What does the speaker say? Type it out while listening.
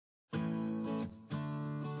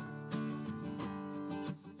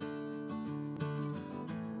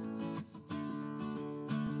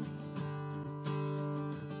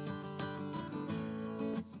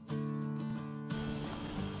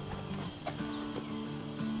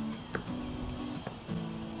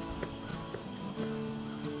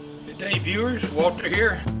Day viewers, Walter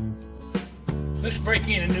here. Let's break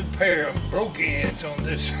in a new pair of Brogans on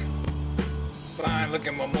this fine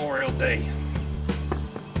looking Memorial Day.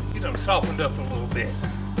 Get them softened up a little bit.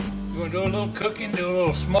 We're going to do a little cooking, do a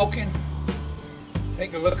little smoking.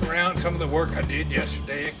 Take a look around some of the work I did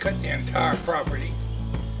yesterday. I cut the entire property.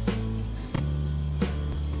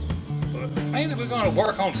 But mainly we're going to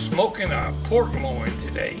work on smoking a pork loin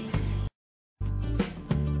today.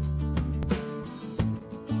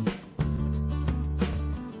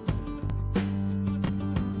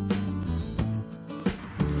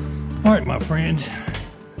 Alright, my friends,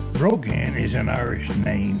 Brogan is an Irish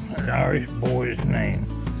name, an Irish boy's name.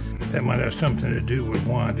 That might have something to do with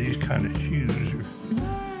why these kind of shoes,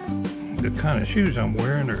 the kind of shoes I'm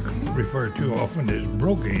wearing are referred to often as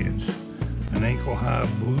Brogans, an ankle-high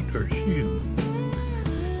boot or shoe.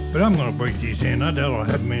 But I'm going to break these in. I doubt I'll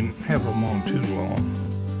have them on too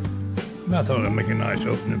long. And I thought I'd make a nice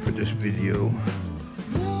opening for this video.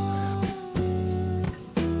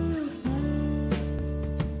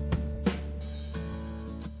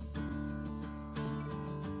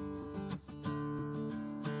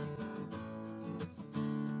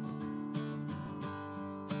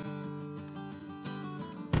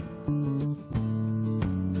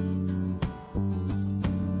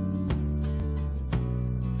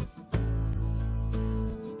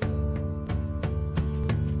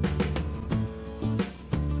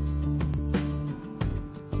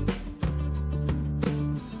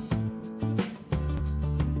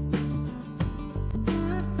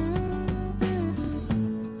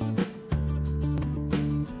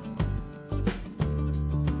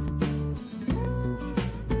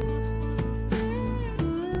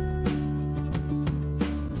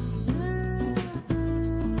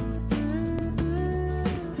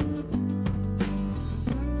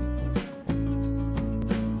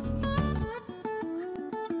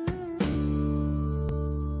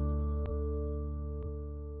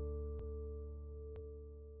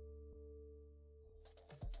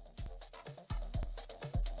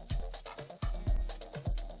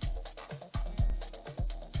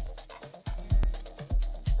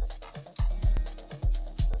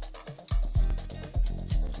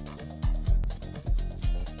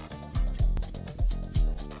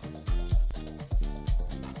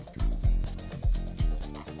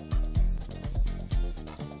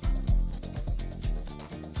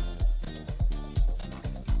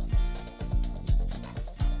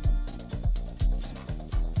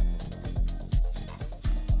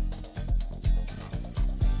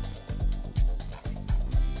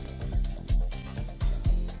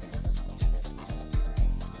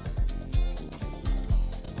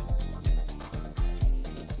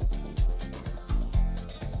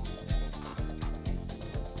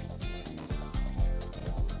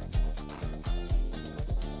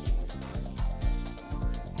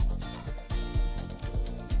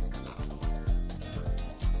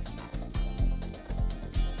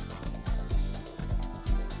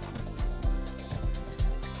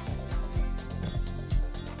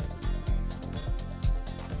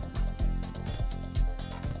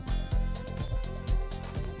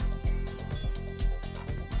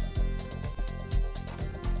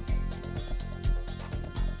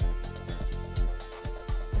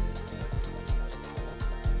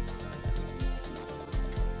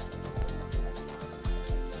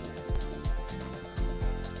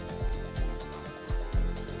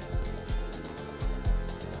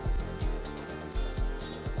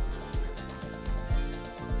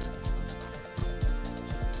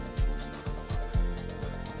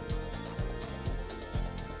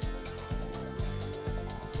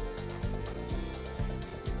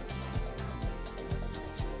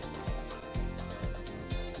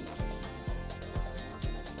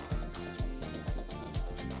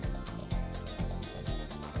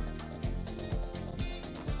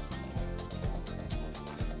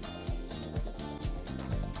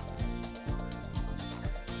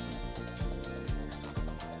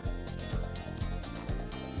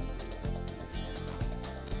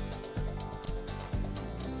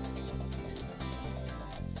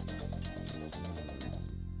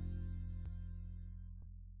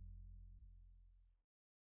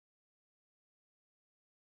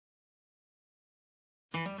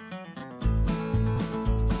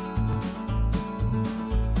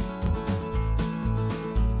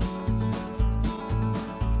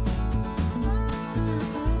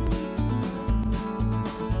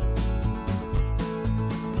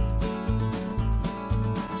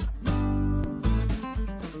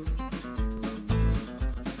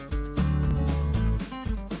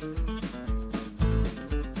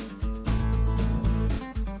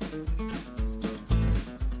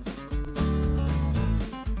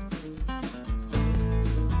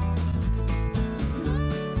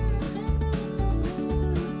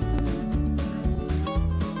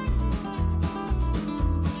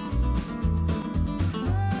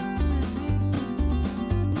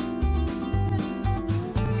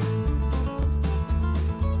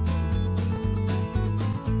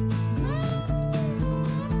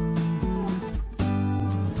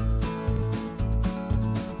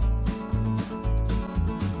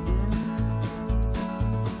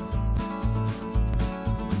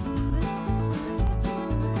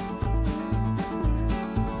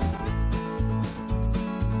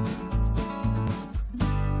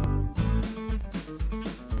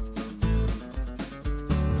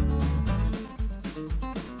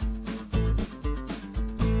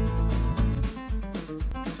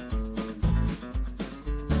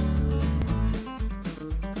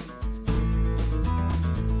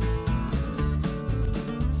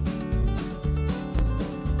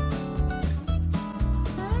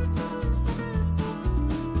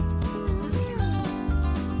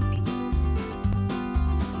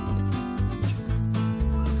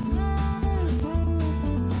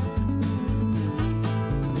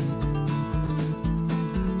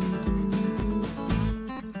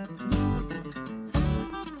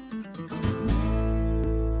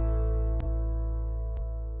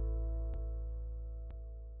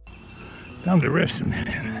 Found the rest of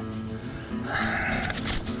them.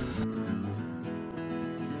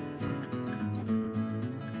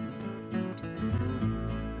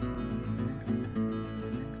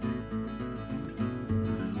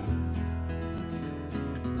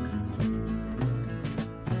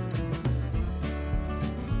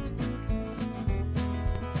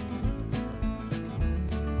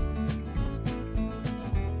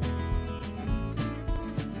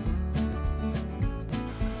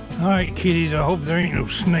 Alright, kitties, I hope there ain't no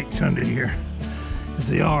snakes under here. If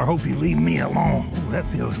they are, I hope you leave me alone. Oh, that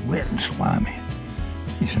feels wet and slimy.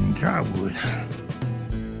 Need some dry wood.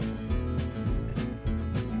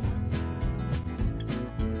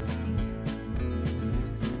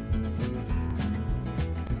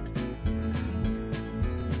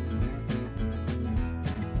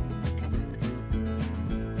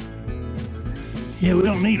 Yeah, we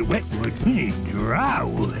don't need wet wood, we need dry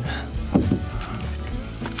wood.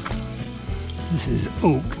 This is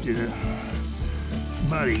oak that's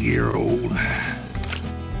about a year old.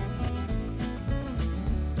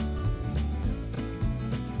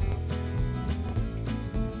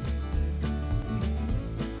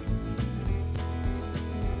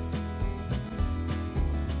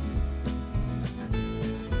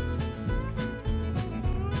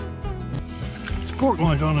 This pork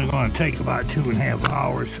loin's only going to take about 2.5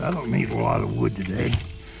 hours. So I don't need a lot of wood today.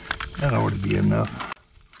 That ought to be enough.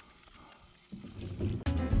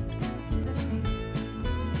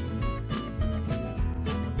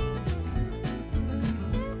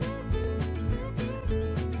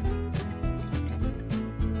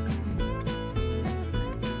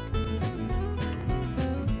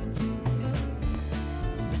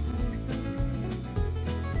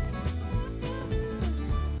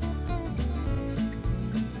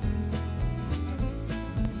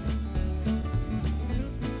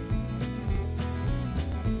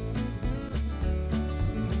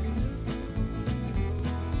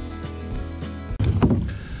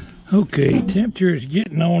 Okay, temperature is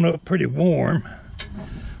getting on up pretty warm.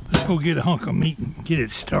 Let's go get a hunk of meat and get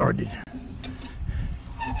it started.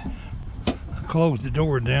 I'll close the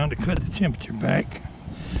door down to cut the temperature back.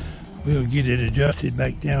 We'll get it adjusted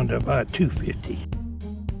back down to about 250.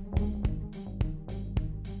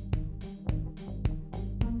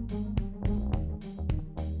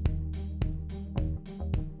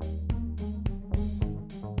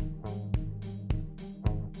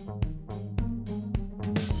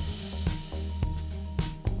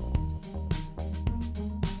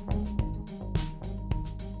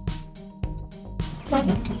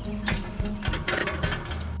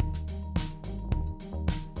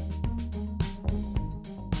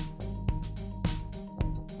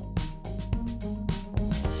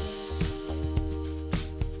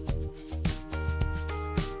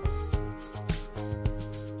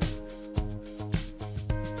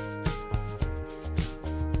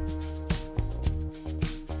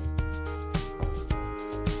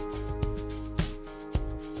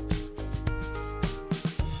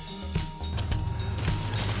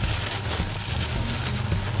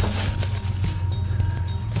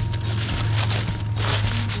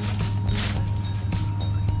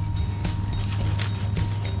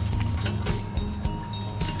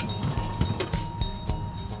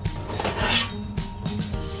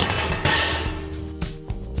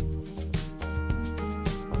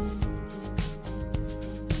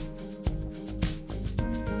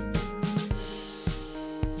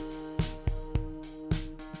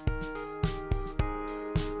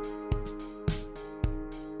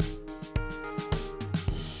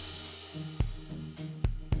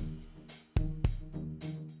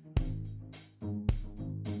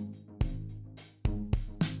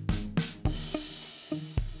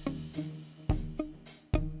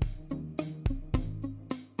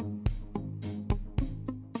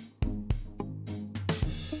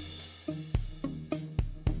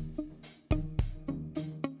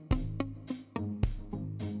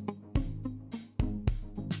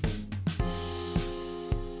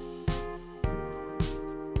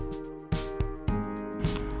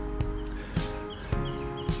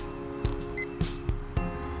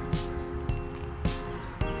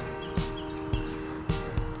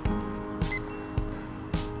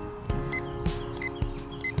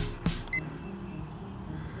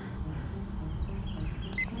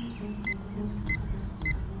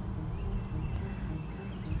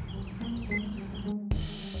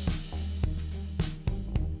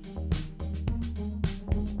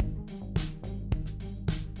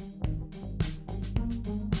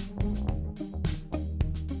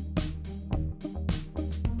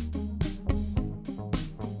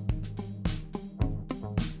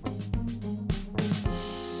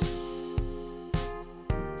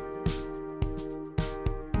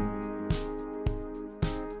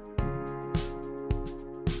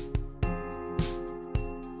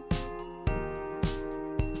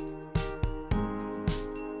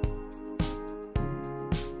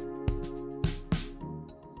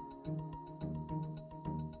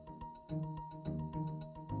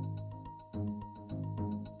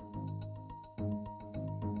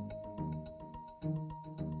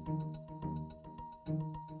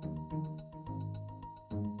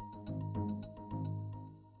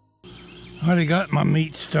 Already got my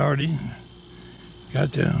meat started.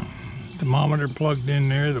 Got the thermometer plugged in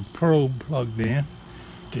there, the probe plugged in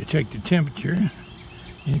to check the temperature.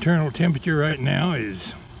 The internal temperature right now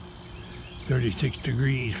is 36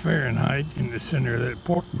 degrees Fahrenheit in the center of that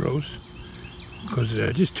pork roast because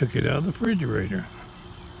I just took it out of the refrigerator.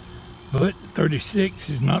 But 36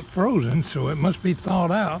 is not frozen, so it must be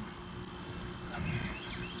thawed out.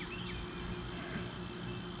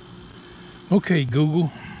 Okay,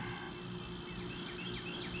 Google.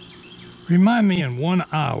 Remind me in 1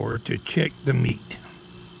 hour to check the meat.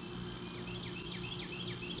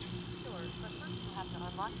 Sure, but first you'll have to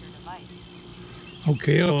unlock your device.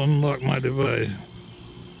 Okay, I'll unlock my device.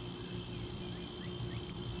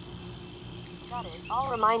 Got it.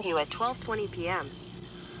 I'll remind you at 12:20 p.m.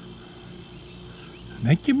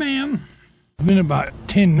 Thank you, ma'am. It's been about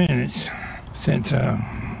 10 minutes since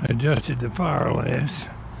I adjusted the fire last.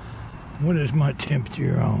 What is my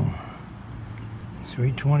temperature on?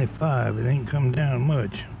 325. It ain't come down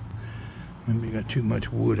much. Maybe got too much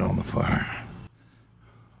wood on the fire.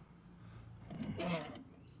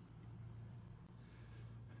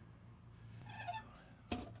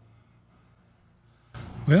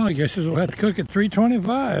 Well, I guess it'll have to cook at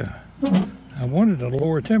 325. I wanted a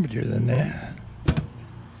lower temperature than that.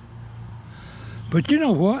 But you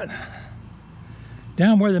know what?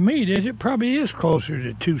 Down where the meat is, it probably is closer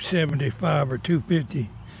to 275 or 250.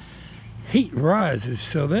 Heat rises,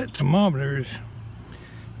 so that thermometer is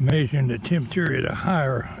measuring the temperature at a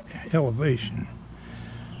higher elevation.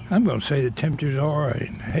 I'm going to say the temperature's all right.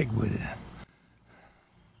 Heck with it.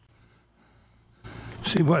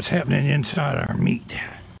 See what's happening inside our meat.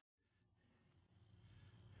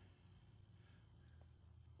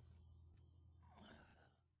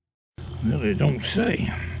 Well, it don't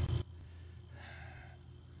say.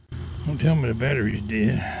 Don't tell me the battery's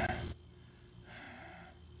dead.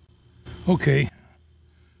 Okay,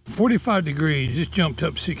 45 degrees, just jumped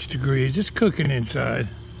up 6 degrees, it's cooking inside.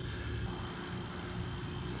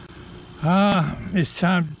 It's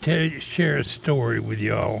time to share a story with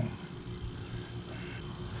y'all.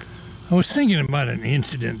 I was thinking about an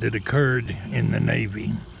incident that occurred in the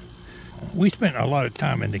Navy. We spent a lot of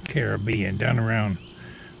time in the Caribbean, down around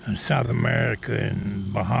South America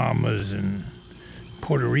and Bahamas and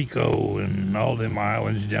Puerto Rico and all them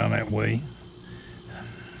islands down that way.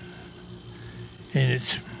 And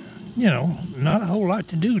it's, you know, not a whole lot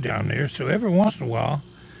to do down there, so every once in a while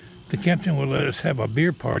the captain would let us have a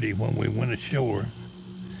beer party when we went ashore.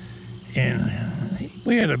 And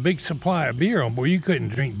we had a big supply of beer on board. You couldn't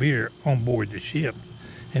drink beer on board the ship.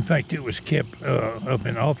 In fact, it was kept up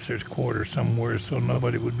in officers' quarters somewhere so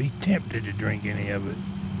nobody would be tempted to drink any of it.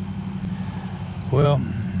 Well,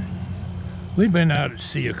 we'd been out at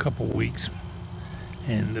sea a couple weeks,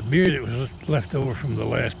 and the beer that was left over from the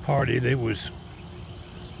last party, there was,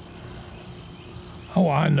 oh,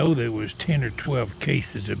 I know there was 10 or 12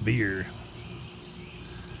 cases of beer.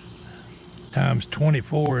 Times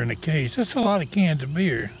 24 in a case. That's a lot of cans of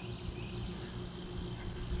beer.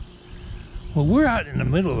 Well, we're out in the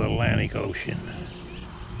middle of the Atlantic Ocean.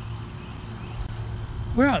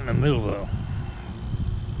 We're out in the middle of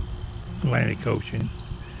the Atlantic Ocean,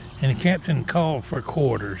 and the captain called for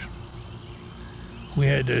quarters. We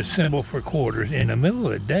had to assemble for quarters in the middle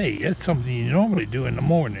of the day. That's something you normally do in the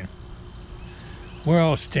morning. We're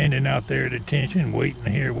all standing out there at attention, waiting to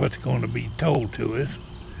hear what's going to be told to us.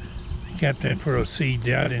 The captain proceeds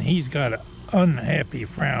out, and he's got an unhappy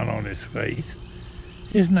frown on his face.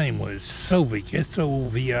 His name was Sovik,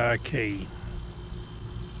 S-O-V-I-K.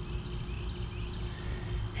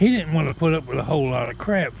 He didn't want to put up with a whole lot of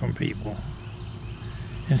crap from people.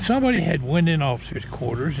 And somebody had went in officers'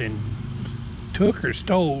 quarters and took or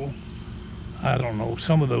stole, I don't know,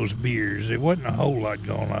 some of those beers. There wasn't a whole lot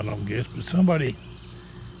going on, I don't guess, but somebody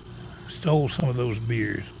stole some of those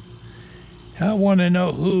beers. I want to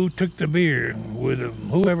know who took the beer. Would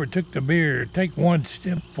whoever took the beer take one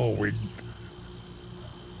step forward?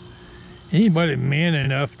 Anybody man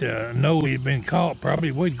enough to know he'd been caught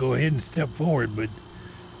probably would go ahead and step forward, but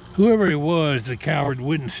whoever it was, the coward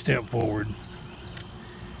wouldn't step forward.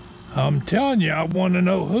 I'm telling you, I want to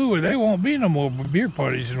know who, or there won't be no more beer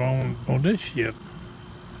parties on this ship.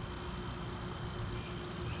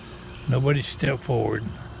 Nobody stepped forward.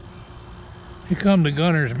 Here come the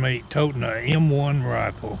gunner's mate toting a M1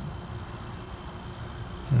 rifle.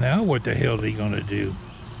 Now what the hell is he gonna do?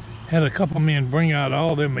 Had a couple men bring out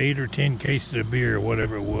all them 8 or 10 cases of beer or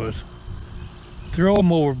whatever it was. Throw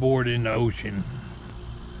them overboard in the ocean.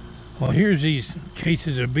 Well, here's these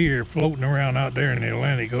cases of beer floating around out there in the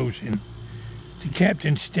Atlantic Ocean. The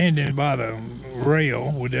captain standing by the rail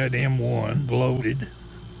with that M1 loaded.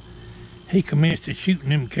 he commenced to shooting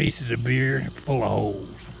them cases of beer full of holes.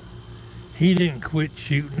 He didn't quit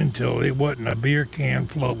shooting until there wasn't a beer can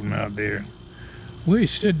floating out there. We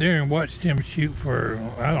stood there and watched him shoot for,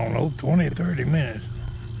 I don't know, 20 or 30 minutes.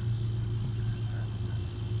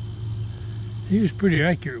 He was pretty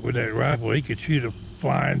accurate with that rifle. He could shoot a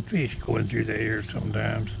flying fish going through the air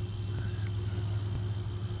sometimes.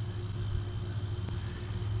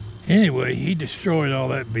 Anyway, he destroyed all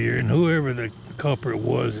that beer, and whoever the culprit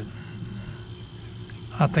was,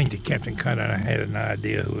 I think the captain kind of had an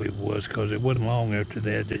idea who it was, because it wasn't long after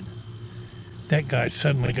that guy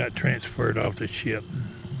suddenly got transferred off the ship.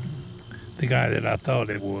 The guy that I thought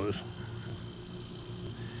it was,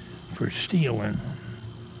 for stealing.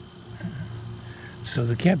 So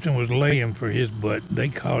the captain was laying for his butt. They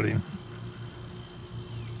caught him.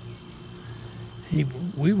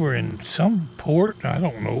 We were in some port, I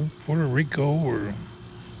don't know, Puerto Rico or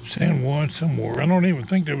San Juan, somewhere. I don't even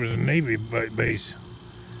think there was a Navy base.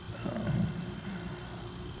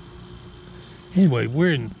 Anyway,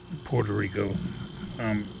 we're in Puerto Rico.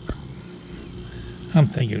 I'm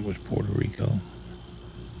thinking it was Puerto Rico.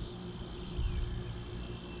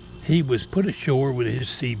 He was put ashore with his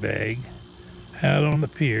sea bag out on the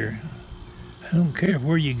pier. I don't care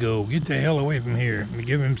where you go, get the hell away from here. We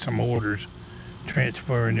give him some orders,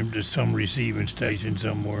 transferring him to some receiving station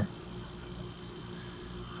somewhere.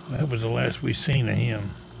 That was the last we seen of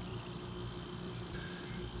him.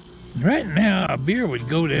 Right now, a beer would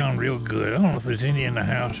go down real good. I don't know if there's any in the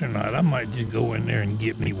house or not. I might just go in there and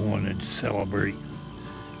get me one and celebrate.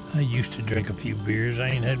 I used to drink a few beers. I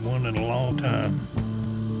ain't had one in a long time.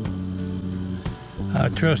 I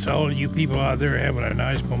trust all of you people out there having a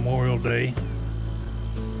nice Memorial Day.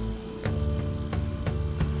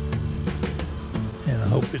 And I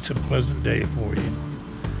hope it's a pleasant day for you.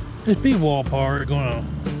 This be Pwalpar, gonna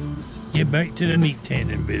get back to the meat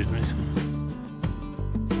tending business.